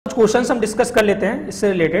Questions हम discuss कर लेते हैं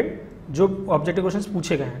इससे रिलेटेड, जो ऑब्जेक्टिव क्वेश्चंस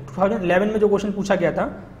पूछे गए हैं। 2011 में जो क्वेश्चन पूछा गया था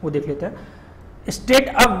वो देख लेते हैं। State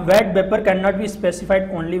a wait vapour can not be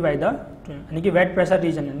specified only by the, यानी कि वेट प्रेशर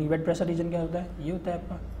रीजन, यानी वेट प्रेशर रीजन क्या होता है, ये होता है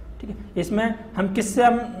आपका, ठीक है। इसमें हम किससे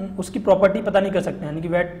हम उसकी प्रॉपर्टी पता नहीं कर सकते हैं, यानी कि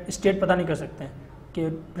वेट स्टेट पता नहीं कर सकते हैं कि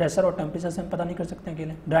प्रेशर और टेम्परेचर से हम पता नहीं कर सकते हैं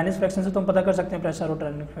अकेले। ड्राइनेस फ्रैक्शन से तो हम पता कर सकते हैं प्रेशर और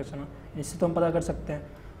ड्राइनेस फ्रैक्शन में, इससे तो हम पता कर सकते हैं।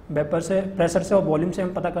 वेपर से, प्रेशर से और वॉल्यूम से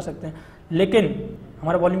हम पता कर सकते हैं, लेकिन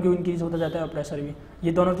हमारा वॉल्यूम क्यों इंक्रीज होता जाता है और प्रेशर भी,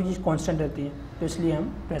 ये दोनों चीज़ कांस्टेंट रहती है, तो इसलिए हम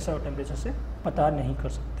प्रेशर और टेम्परेचर से पता नहीं कर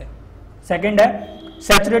सकते। सेकंड है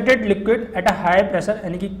saturated liquid at a high pressure,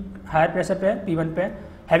 यानी कि हायर प्रेशर पे है, P1 पे,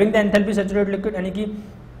 having the enthalpy saturated liquid, यानी कि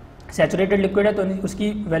सैचुरेटेड लिक्विड है तो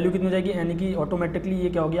उसकी वैल्यू कितनी हो जाएगी, यानी कि ऑटोमेटिकली ये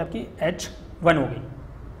क्या होगी आपकी H1 होगी,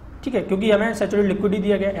 ठीक है, क्योंकि हमें सैचुरेटेड लिक्विड ही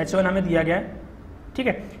दिया गया, H1 हमें दिया गया है, ठीक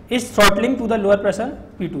है। इस throttling to the lower pressure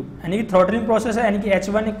P2, यानी कि थ्रॉटलिंग प्रोसेस है, यानी कि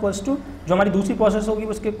H1 इक्वल्स टू जो हमारी दूसरी प्रोसेस होगी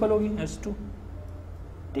उसके इक्वल होगी H2,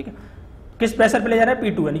 ठीक है। किस प्रेशर पे ले जा रहा है,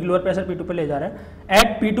 P2, यानी कि लोअर प्रेशर P2 पे ले जा रहा है।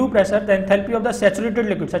 Eight P2 pressure the enthalpy of the saturated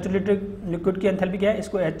liquid, saturated liquid की एंथैल्पी क्या है,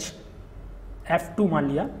 इसको F2 मान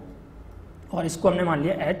लिया और इसको हमने मान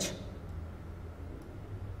लिया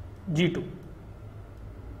Hg2,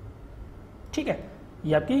 ठीक है,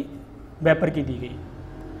 ये आपकी वेपर की दी गई।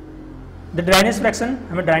 द ड्राइनेस फ्रैक्शन,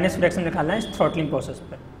 हमें ड्राइनेस फ्रैक्शन निकालना है इस थ्रॉटलिंग प्रोसेस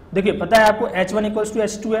पे। देखिए पता है आपको H1 इक्वल्स टू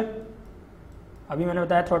H2 है, अभी मैंने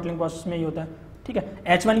बताया थ्रॉटलिंग प्रोसेस में ये होता है, ठीक है।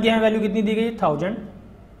 H1 की हमें वैल्यू कितनी दी गई, 1000,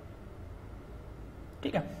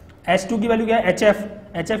 ठीक है। H2 की वैल्यू क्या है,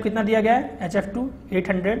 HF कितना दिया गया है, HF2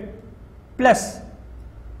 800 प्लस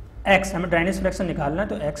X, हमें ड्राइनेस फ्रैक्शन निकालना है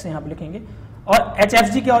तो X यहाँ पे लिखेंगे। और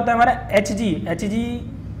HFG क्या होता है हमारा, Hg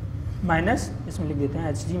माइनस, इसमें लिख देते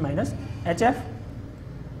हैं Hg माइनस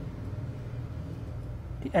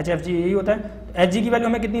HFG यही होता है। Hg की वैल्यू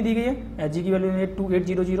हमें कितनी दी गई है, Hg की वैल्यू है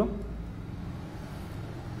 2800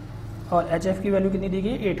 और HF की वैल्यू कितनी दी गई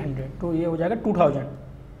है 800, तो ये हो जाएगा 2000,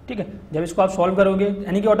 ठीक है। जब इसको आप सॉल्व करोगे,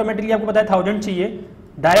 यानी कि ऑटोमेटिकली आपको पता है 1000 चाहिए,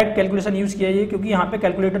 डायरेक्ट कैलकुलेशन यूज़ किया है क्योंकि यहाँ पे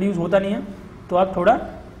कैलकुलेटर यूज़ होता नहीं है, तो आप थोड़ा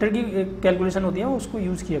ट्रिकी कैलकुलेशन होती है उसको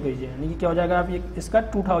यूज़ किया कीजिए, यानी कि क्या हो जाएगा आप ये इसका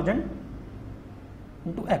 2000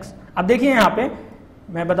 इंटू एक्स। अब देखिए यहाँ पे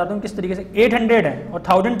मैं बताता हूँ किस तरीके से, 800 है और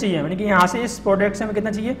 1000 चाहिए, यानी कि यहाँ से इस प्रोडक्ट से हमें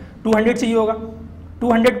कितना चाहिए, 200 चाहिए होगा।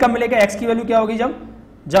 200 कब मिलेगा, एक्स की वैल्यू क्या होगी, जब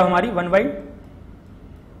हमारी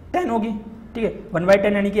 1/10 होगी, ठीक है।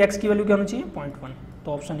 1/10 यानी कि एक्स की वैल्यू क्या होनी चाहिए, 0.1,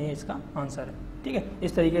 तो ऑप्शन ए इसका आंसर है, ठीक है।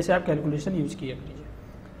 इस तरीके से आप कैलकुलेशन यूज किया कीजिए।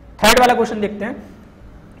 थर्ड वाला क्वेश्चन देखते हैं।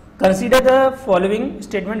 Consider the following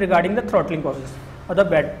statement regarding the throttling process और द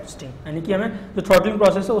बेड स्टिंग, यानी कि हमें जो थ्रॉटलिंग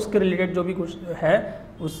प्रोसेस है उसके रिलेटेड जो भी कुछ है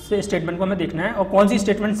उससे स्टेटमेंट को हमें देखना है और कौन सी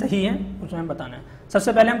स्टेटमेंट सही है उसमें हमें बताना है।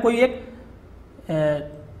 सबसे पहले हम कोई एक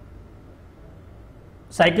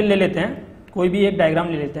साइकिल ले लेते हैं, कोई भी एक डायग्राम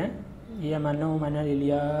ले लेते हैं, ये मैंने ले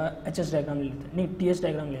लिया HS डायग्राम ले लेते हैं, नहीं TS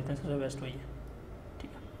डायग्राम ले लेते हैं, सबसे बेस्ट वही है,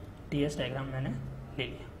 ठीक है। TS डायग्राम मैंने ले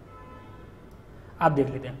लिया, आप देख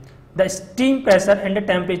लेते हैं। The steam pressure and the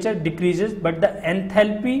temperature decreases but the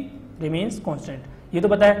enthalpy remains constant, ये तो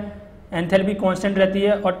पता है एंथैल्पी कांस्टेंट रहती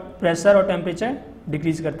है और प्रेशर और टेम्परेचर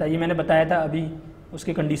डिक्रीज करता है, ये मैंने बताया था अभी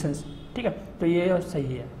उसके कंडीशंस, ठीक है, तो ये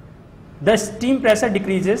सही है। The steam pressure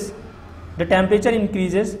decreases the temperature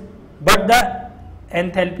increases but the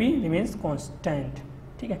enthalpy remains constant,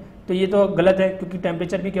 ठीक है, तो ये तो गलत है क्योंकि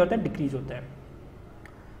टेम्परेचर भी क्या होता है, डिक्रीज होता है।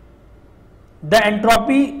 The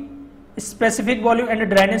entropy specific volume and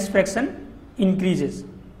dryness fraction increases,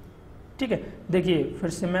 ठीक है। देखिए फिर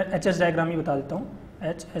से मैं HS डायग्राम ही बता देता हूँ,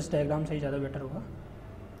 HS डायग्राम से ही ज़्यादा बेटर होगा।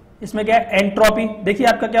 इसमें क्या है, एंट्रोपी, देखिए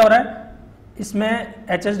आपका क्या हो रहा है, इसमें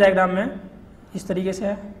HS डायग्राम में इस तरीके से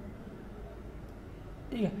है,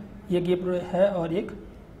 ठीक है, ये है और एक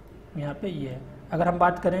यहाँ पे ये है। अगर हम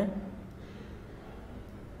बात करें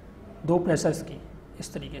दो प्रेशर्स की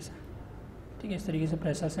इस तरीके से, ठीक है, इस तरीके से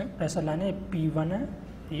प्रेशर्स हैं, प्रेशर लाइन है, P1 है,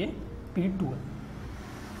 ये P2 है,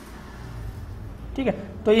 ठीक है।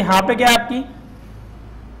 तो यहाँ पे क्या है आपकी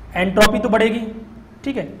एंट्रोपी तो बढ़ेगी,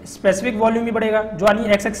 ठीक है, स्पेसिफिक वॉल्यूम भी बढ़ेगा जो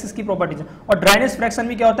यानी एक्स एक्सिस की प्रॉपर्टीज है, और ड्राइनेस फ्रैक्शन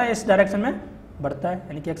भी क्या होता है, इस डायरेक्शन में बढ़ता है,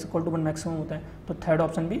 यानी कि x = 1 मैक्सिमम होता है, तो थर्ड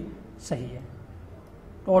ऑप्शन भी सही है।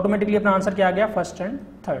 तो ऑटोमेटिकली अपना आंसर क्या आ गया, फर्स्ट एंड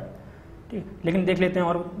थर्ड, ठीक है। लेकिन देख लेते हैं,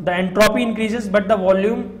 और the entropy increases but the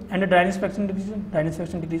volume and dryness fraction decrease, dryness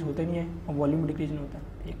fraction decrease होते नहीं है और वॉल्यूम डिक्रीज नहीं होता है,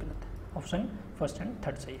 ये गलत है, ऑप्शन फर्स्ट एंड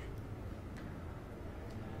थर्ड सही है।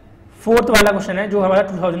 फोर्थ वाला क्वेश्चन है जो हमारा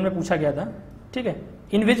 2000 में पूछा गया था, ठीक है।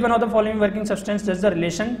 इन which one of the following working substance does the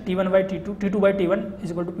relation T1/T2 T2/T1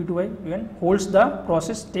 = P2/P1 holds the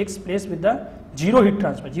process takes place with the zero heat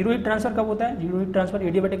transfer. Zero heat transfer कब होता है, zero heat transfer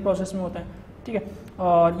adiabatic process में होता है, ठीक है।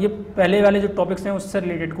 और ये पहले वाले जो टॉपिक्स हैं उससे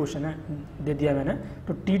रिलेटेड क्वेश्चन है, दे दिया मैंने।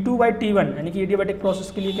 तो T2/T1 यानी कि एडियाबैटिक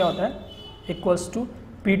प्रोसेस के लिए क्या होता है, इक्वल्स टू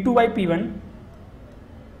P2/P1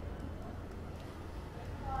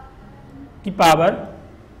 की पावर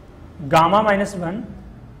γ-1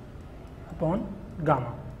 अपॉन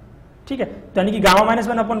गामा, ठीक है। तो यानी कि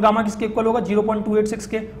γ-1 अपॉन गामा किसके इक्वल होगा, 0.286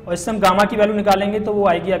 के, और इससे हम गामा की वैल्यू निकालेंगे तो वो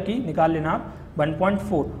आएगी आपकी, निकाल लेना आप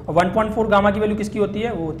 1.4, और 1.4 गामा की वैल्यू किसकी होती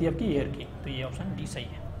है, वो होती है आपकी एयर की। तो ये ऑप्शन डी सही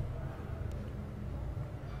है।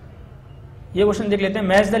 ये क्वेश्चन देख लेते हैं,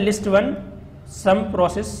 match the list one some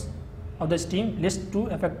process of the steam list to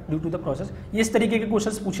effect due to the process. ये इस तरीके के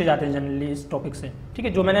क्वेश्चंस पूछे जाते हैं जनरली इस टॉपिक से, ठीक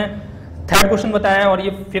है। जो मैंने थर्ड क्वेश्चन बताया और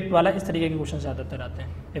ये फिफ्थ वाला, इस तरीके के क्वेश्चन ज़्यादातर आते हैं।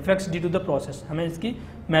 Effects due to the process, हमें इसकी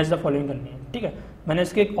मैच द फॉलोइंग करनी है, ठीक है। मैंने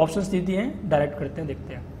इसके ऑप्शंस दे दिए हैं, डायरेक्ट करते हैं,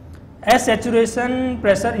 देखते हैं। As saturation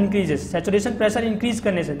pressure increases, saturation pressure increase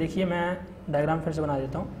करने से, देखिए मैं डायग्राम फिर से बना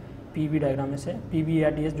देता हूँ, पीवी डायग्राम में से, पीवी या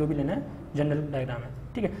टीएस जो भी लेना है, जनरल डायग्राम है,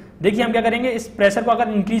 ठीक है। देखिए हम क्या करेंगे, इस प्रेशर को अगर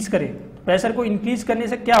इंक्रीज करें, तो प्रेशर को इंक्रीज करने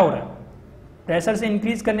से क्या हो रहा है, प्रेशर से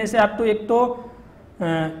इंक्रीज करने से आप तो एक तो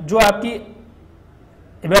जो आपकी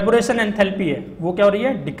इवेपोरेशन एंथैल्पी है वो क्या हो रही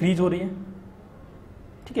है, डिक्रीज हो रही है,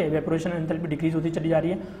 ठीक है। इवेपोरेशन एंथैल्पी डिक्रीज होती चली जा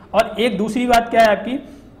रही है। और एक दूसरी बात क्या है आपकी,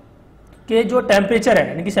 कि जो टेम्परेचर है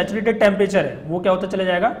यानी कि सैचुरेटेड टेम्परेचर है वो क्या होता चला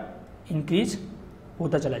जाएगा, इंक्रीज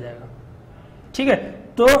होता चला जाएगा, ठीक है।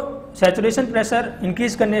 तो सैचुरेशन प्रेशर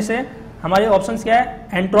इंक्रीज करने से हमारे ऑप्शंस क्या है,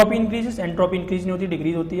 एंट्रोपी इंक्रीज, एंट्रोपी इंक्रीज नहीं होती,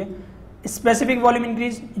 डिक्रीज होती है। स्पेसिफिक वॉल्यूम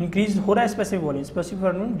इंक्रीज हो रहा है, स्पेसिफिक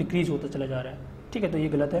वॉल्यूम डिक्रीज होता चला जा रहा है, ठीक है। तो ये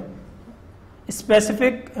गलत है।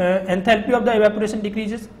 Specific enthalpy of the evaporation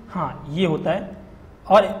decreases, हाँ ये होता है।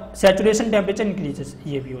 और सैचुरेशन टेम्परेचर इंक्रीजेस,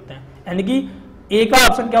 ये भी होता है। यानी कि ए का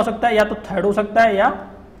ऑप्शन क्या हो सकता है, या तो थर्ड हो सकता है या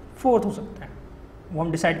फोर्थ हो सकता है, वो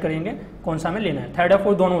हम डिसाइड करेंगे कौन सा हमें लेना है, थर्ड या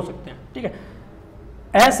फोर्थ दोनों हो सकते हैं, ठीक है।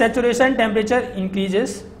 एज सैचुरेशन टेम्परेचर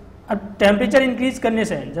इंक्रीजेस, अब टेम्परेचर इंक्रीज करने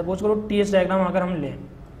से, सपोज करो टीएस डायग्राम अगर हम लें,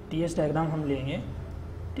 टीएस डायग्राम हम लेंगे,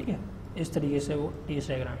 ठीक है, इस तरीके से वो टीएस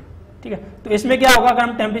डायग्राम, ठीक है। तो इसमें क्या होगा, अगर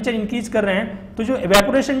हम टेम्परेचर इंक्रीज कर रहे हैं तो जो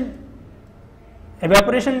इवेपोरेशन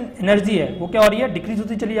एनर्जी है वो क्या हो रही है, डिक्रीज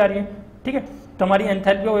होती चली जा रही है, ठीक है। तो हमारी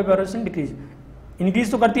enthalpy of evaporation decrease,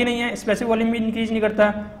 increase तो करती नहीं है, स्पेसिफिक वॉल्यूम भी इंक्रीज नहीं करता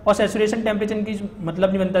है, और सैचुरेशन टेम्परेचर इंक्रीज मतलब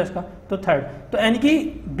नहीं बनता इसका, तो थर्ड। तो यानी कि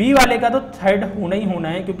बी वाले का तो थर्ड होना ही होना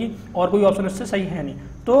है, क्योंकि और कोई ऑप्शन उससे सही है नहीं।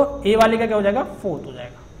 तो ए वाले का क्या हो जाएगा, फोर्थ हो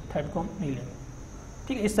जाएगा, थर्ड को हम नहीं लेंगे,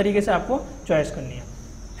 ठीक है। इस तरीके से आपको चॉइस करनी है।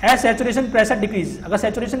 एज सैचुरेशन प्रेशर डिक्रीज, अगर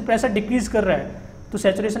सैचुरेशन प्रेशर डिक्रीज कर रहा है, तो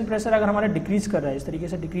सैचुरेशन प्रेशर अगर हमारा डिक्रीज कर रहा है, इस तरीके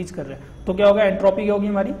से डिक्रीज कर रहा है, तो क्या होगा, एंट्रोपी क्या होगी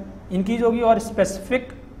हमारी, इंक्रीज होगी, और स्पेसिफिक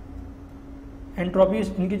एंट्रोपी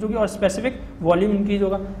इंक्रीज होगी और स्पेसिफिक वॉल्यूम इंक्रीज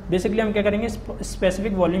होगा। बेसिकली हम क्या करेंगे,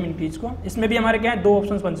 स्पेसिफिक वॉल्यूम इंक्रीज को, इसमें भी हमारे क्या है, दो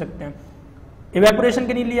ऑप्शंस बन सकते हैं। इवेपोरेशन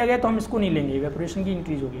के नहीं लिया गया तो हम इसको नहीं लेंगे, इवेपोरेशन की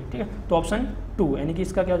इंक्रीज होगी, ठीक है। तो ऑप्शन 2 यानी कि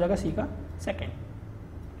इसका क्या हो जाएगा, सी का second.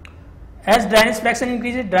 As dryness fraction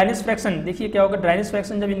increase, dryness fraction देखिए क्या होगा, ड्राइनेस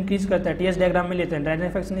फ्रैक्शन जब इंक्रीज करता है, टीएस डायग्राम में लेते हैं,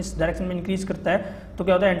 ड्राइनेस फ्रैक्शन इस डायरेक्शन में इंक्रीज करता है, तो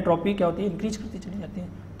क्या होता है, एंट्रोपी क्या होती है, इंक्रीज करती चली जाती है।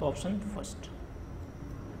 तो ऑप्शन फर्स्ट,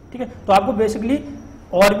 ठीक है। तो आपको बेसिकली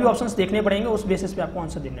और भी ऑप्शंस देखने पड़ेंगे, उस बेसिस पे आपको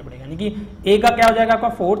आंसर देने पड़ेगा। यानी कि ए का क्या हो जाएगा आपका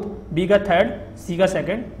फोर्थ, बी का थर्ड, सी का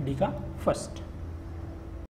सेकंड, डी का फर्स्ट।